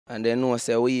And they know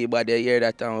say we but they hear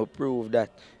that and we prove that.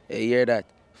 They hear that.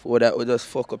 For that we just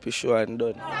fuck up your show and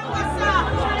done.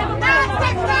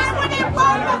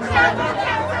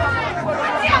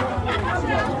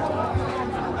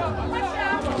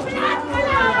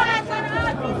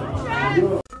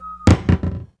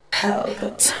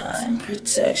 Pelpa time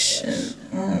protection.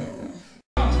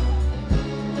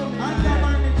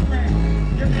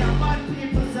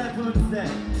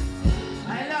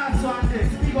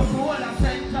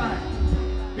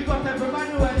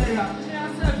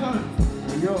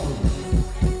 Yo.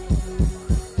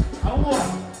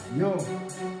 Yo.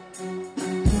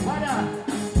 What up?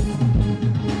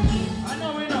 I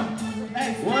know we know.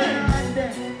 Hey, what?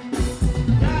 Yeah,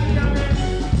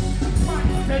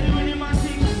 steady with him and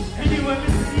sing. Anyway, we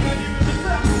see you in the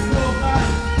club. Oh, God.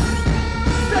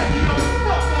 Steady on the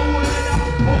fuck over there.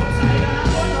 Outside and a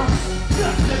corner.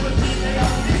 Just everything they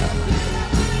have there.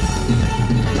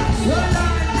 Hold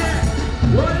on there.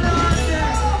 Hold on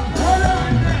there. Hold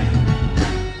on there.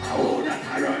 Oh, that's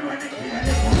how you run it.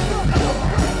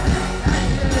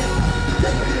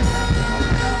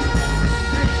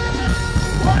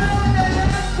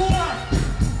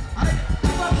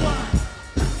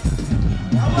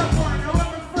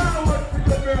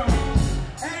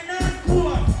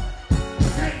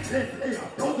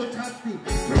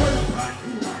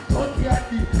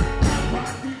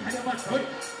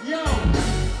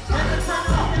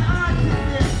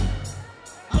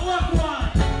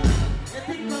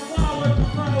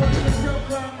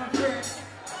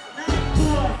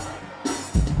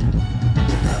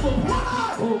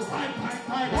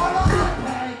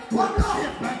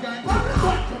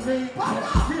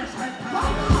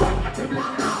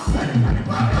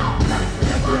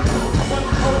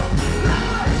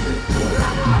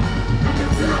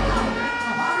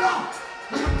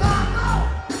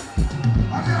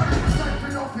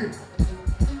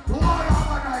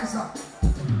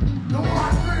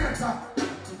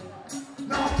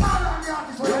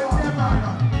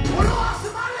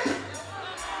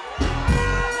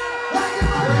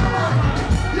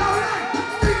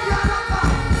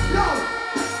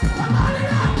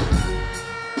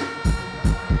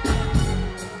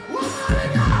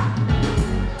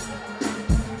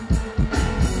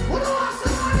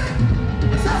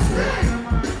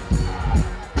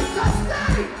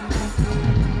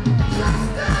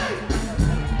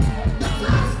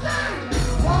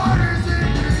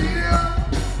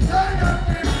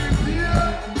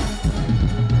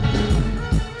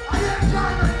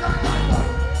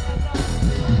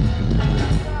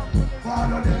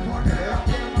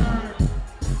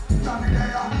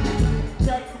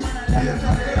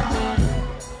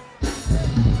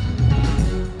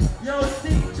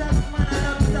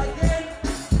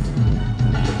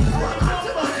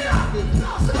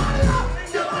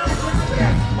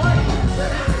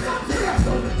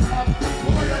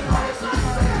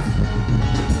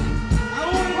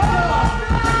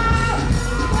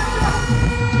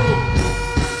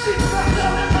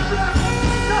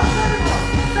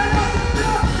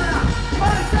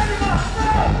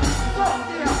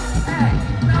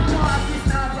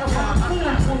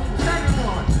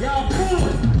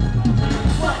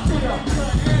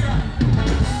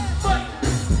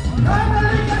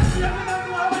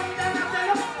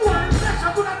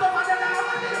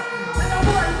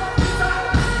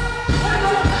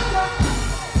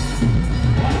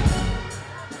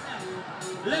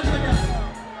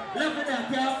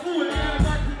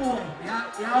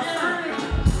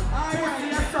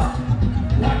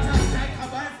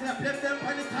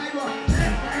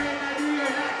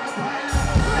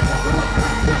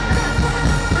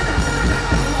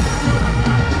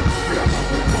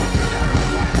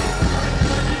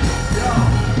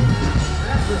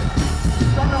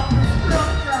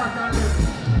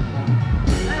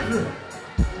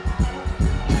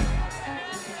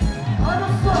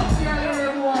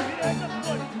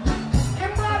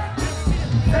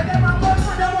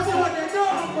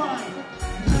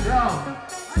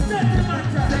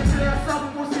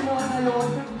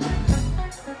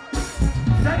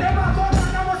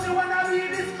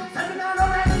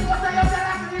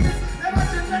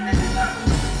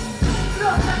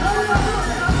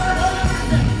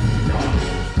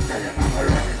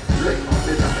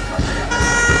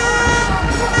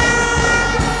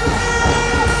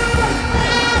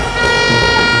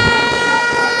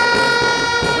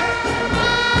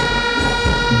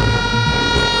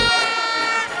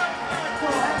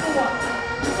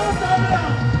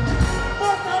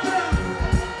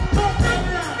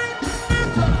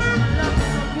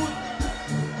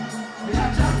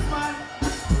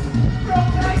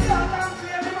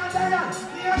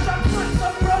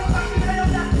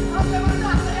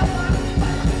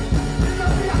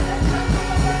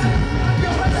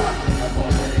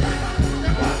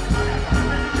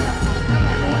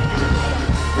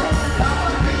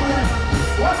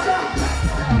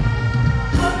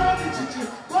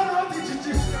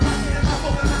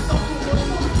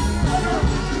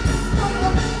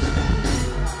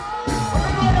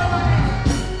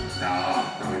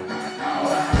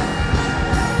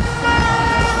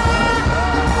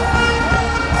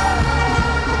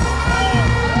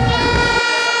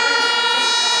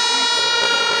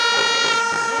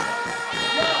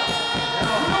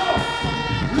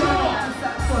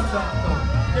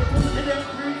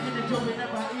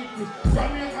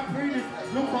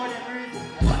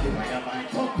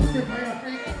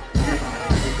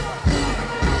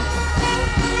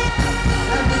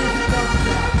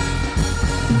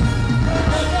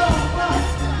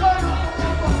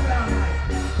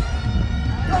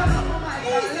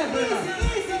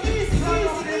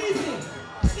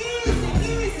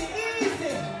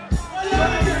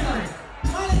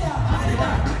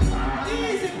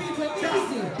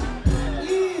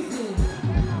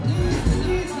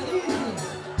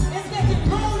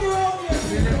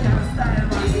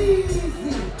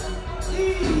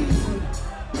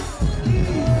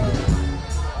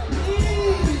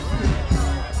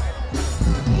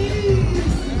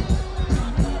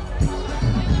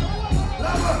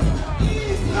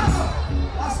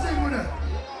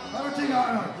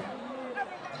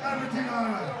 Everything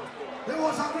alright. It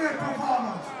was a great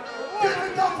performance. Give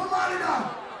it up for MALIE.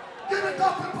 Give it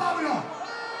up for PABLO.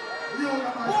 You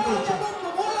are my future.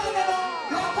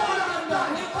 You're born on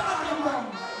time.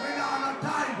 We got no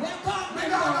time. We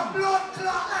got no blood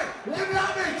clot. Hey, give me a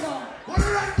mix. Are you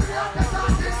ready for the after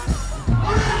artist?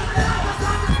 Are you ready for the after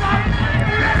artist? Are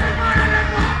you ready for MALIE?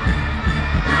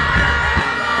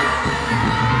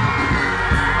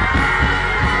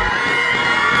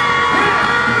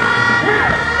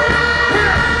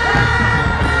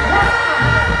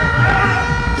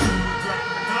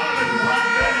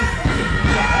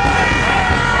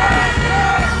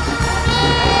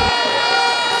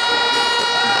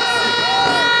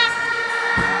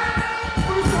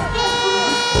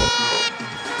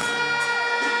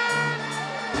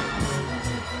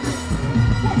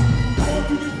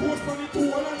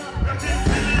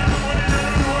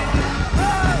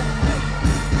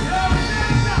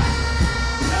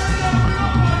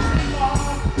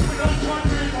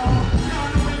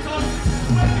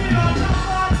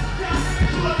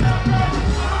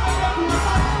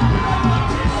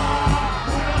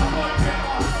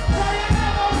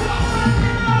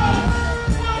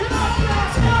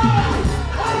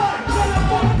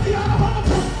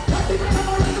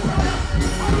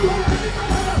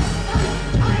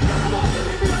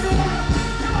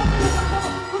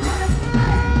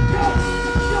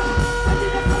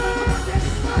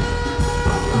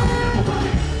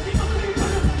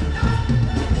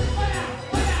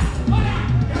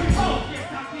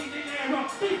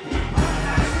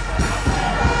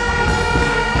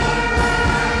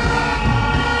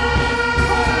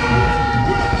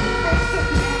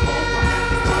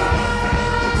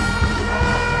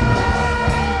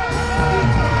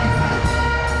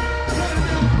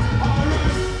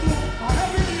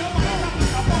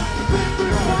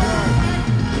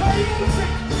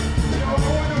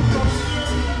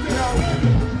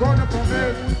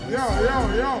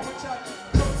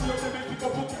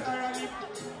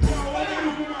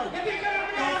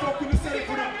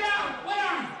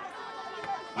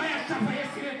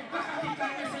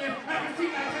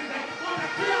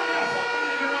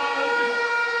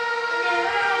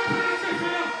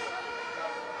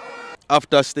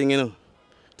 After Sting,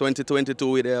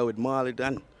 2022 we there with MALIE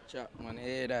Dan. Chat, man,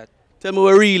 hear that. Tell me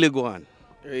what really go on.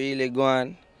 Really go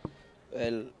on.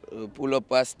 Well, we pull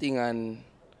up a Sting and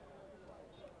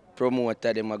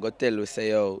promoter them I go tell you say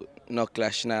yo, no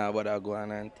clash now, but I go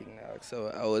on and thing now. So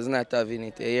I was not having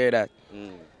it. You hear that?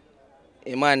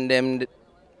 A man them,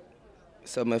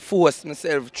 so I force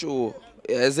myself through.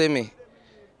 You see me?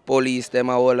 Police them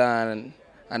a hold on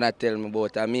and I tell me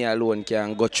about me alone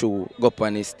can go through, go up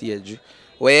on the stage.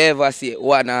 Wherever see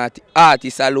one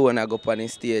artist alone I go up on the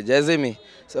stage. You see me?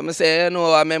 So I say,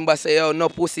 I remember say yo, no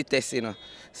pussy test,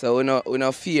 So we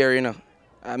no fear,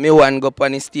 And me one go up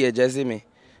on the stage, you see me?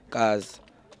 Cause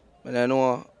I don't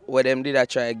know what them did I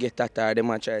try get at or them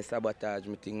a try sabotage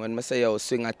me thing. When I say yo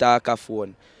swing a talker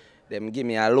phone, them give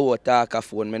me a low talker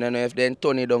phone. I don't know if they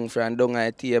turn it down from down on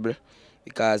the table.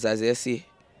 Because as you see,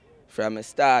 from the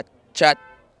start chat,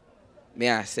 me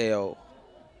I say yo,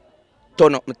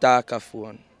 turn up my talker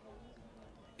phone.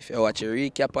 If you watch a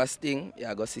recap of Sting,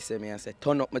 you go see me and say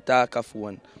turn up my talker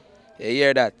phone. You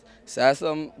hear that?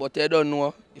 So but they don't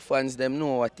know, the fans them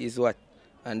know what is what.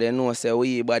 And they know say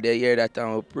we but they hear that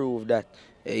and we prove that.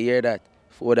 You hear that?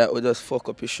 For that we just fuck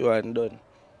up your show and done.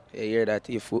 You hear that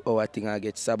if our thing I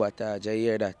get sabotage, you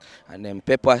hear that. And then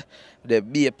pepper, the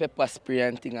be a pepper spray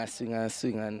and thing and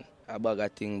swing and a bag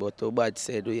of thing. But too bad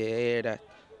said, you hear that?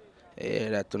 You hear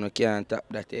that you can't tap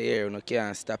that, you hear you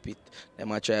can't stop it. They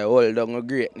might try to hold down your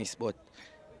greatness, but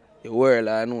the world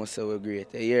I know so we're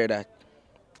great. You hear that?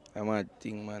 I'm a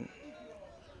thing, man.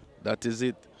 That is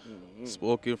it.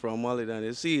 Spoken from MALIE Dan.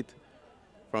 You see it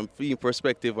from film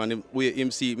perspective and the way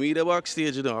him see it. Me the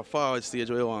backstage, a forward stage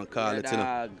where you want to call it.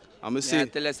 I'm see. I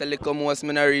tell us a little more,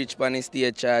 I reach on the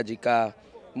stage charge because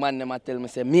man them tell me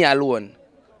say me alone.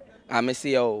 And I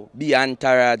see how be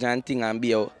entourage and thing and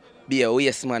be a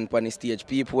waste man on the stage.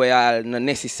 People were all not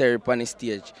necessary on the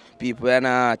stage. People are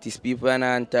not artists, people are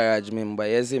not entourage member,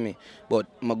 you see me? But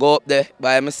I go up there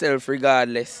by myself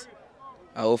regardless.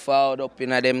 I will fall up in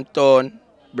them town,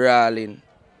 brawling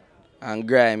and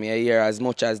grimy. I hear as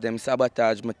much as them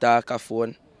sabotage my talk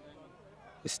phone.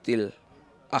 Still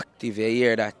active, you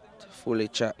hear that fully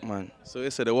chat, man. So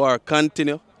you say the war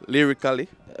continue lyrically?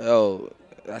 Oh,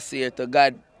 I say to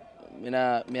God,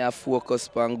 I focus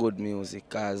on good music,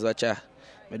 cause watch I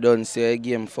don't say a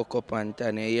game fuck up and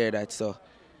turn, you hear that. So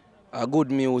a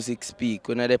good music speak,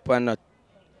 when I depend not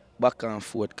back and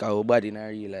forth, cause our body in a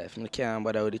real life. I can't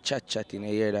bother with the chatting, you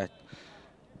hear that.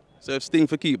 So if Sting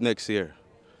for keep next year,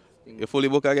 you fully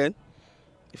book again?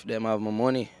 If them have my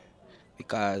money,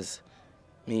 because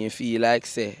me feel like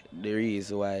say the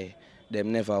reason why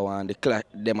them never want the clash,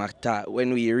 them attack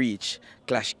when we reach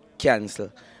clash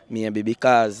cancel, maybe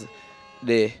because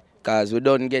we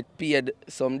don't get paid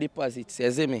some deposits,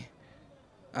 you see me,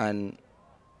 and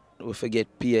we forget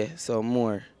pay some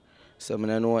more. So I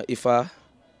don't know if a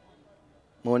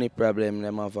money problem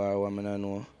them have or what, I don't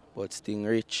know, but Sting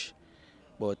rich,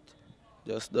 but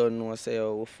just don't know say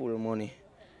we full money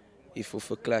if we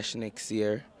for clash next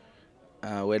year.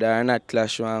 Whether or not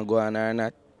clash want go on or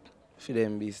not, for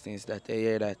them business that they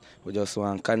hear that, we just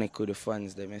want to connect with the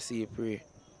fans, them see pray.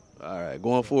 Alright,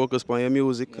 go and focus on your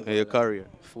music and your career.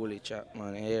 Fully chat,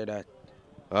 man, I hear that.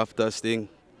 After Sting,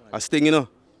 a Sting, you know?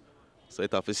 So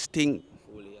it have a Sting.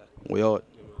 Fully, yeah. We out.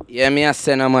 Yeah, me a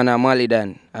send a man a MALIE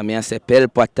then, and me a say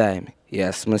Pelpa time.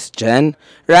 Yes, Miss Jen.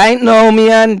 Right now,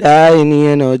 me and die in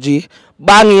energy.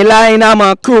 Bangy line, I'm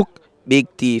a crook. Big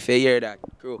thief, you hear that?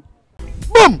 Crook.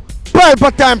 Boom!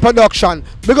 Pelpa Time Production.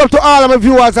 Big up to all of my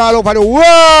viewers all over the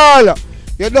world.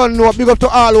 You don't know. Big up to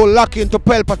all who lock into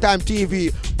Pelpa Time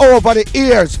TV over the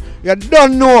years. You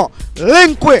don't know.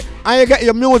 Link with and you get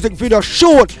your music video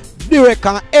shoot, direct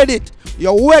and edit.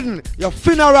 Your wedding, your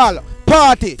funeral,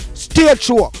 party, stage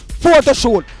show, photo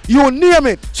shoot, you name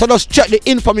it. So just check the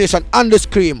information on the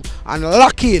screen and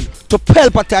lock in to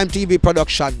Pelpa Time TV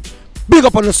Production. Big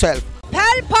up on yourself.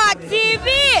 Pelpa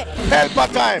TV!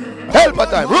 Pelpa Time! Pelpa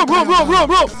Time! Room!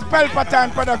 Pelpa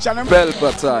Time Production.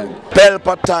 Pelpa Time.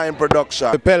 Pelpa Time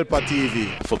Production. Pelpa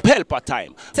TV. For Pelpa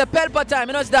Time. It's a Pelpa Time,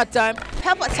 you know it's that time.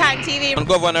 Pelpa Time TV. I'm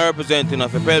governor representing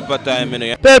of Pelpa Time, you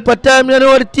know. Pelpa time, you know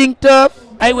what I think tough?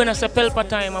 I when I say Pelpa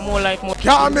Time, I'm more like more.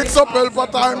 Can't mix up Pelpa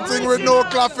Time thing with no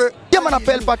coffee. Yeah, man, a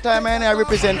Pelpa Time, and I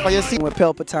represent for you. See, With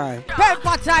Pelpa Time.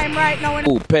 Pelpa Time right now.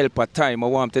 Oh, Pelpa Time, I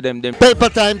want to them.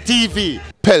 Pelpa Time TV.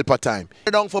 Pelpa Time.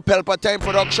 Down for Pelpa Time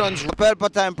Productions.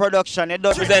 Pelpa Time Production. It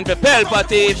does Represent for Pelpa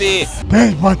TV.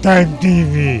 Pelpa Time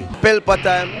TV. Pelpa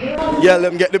Time. Yeah, let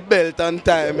them get the belt on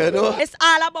time, you know. It's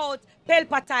all about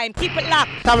Pelpa Time. Keep it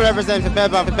locked. Time represent for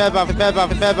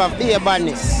Pelpa, be a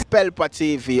badness. Pelpa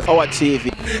TV, our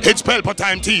TV. It's Pelpa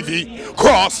Time TV.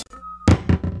 Cross.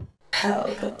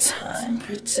 Pelpa Time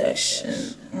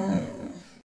Protection.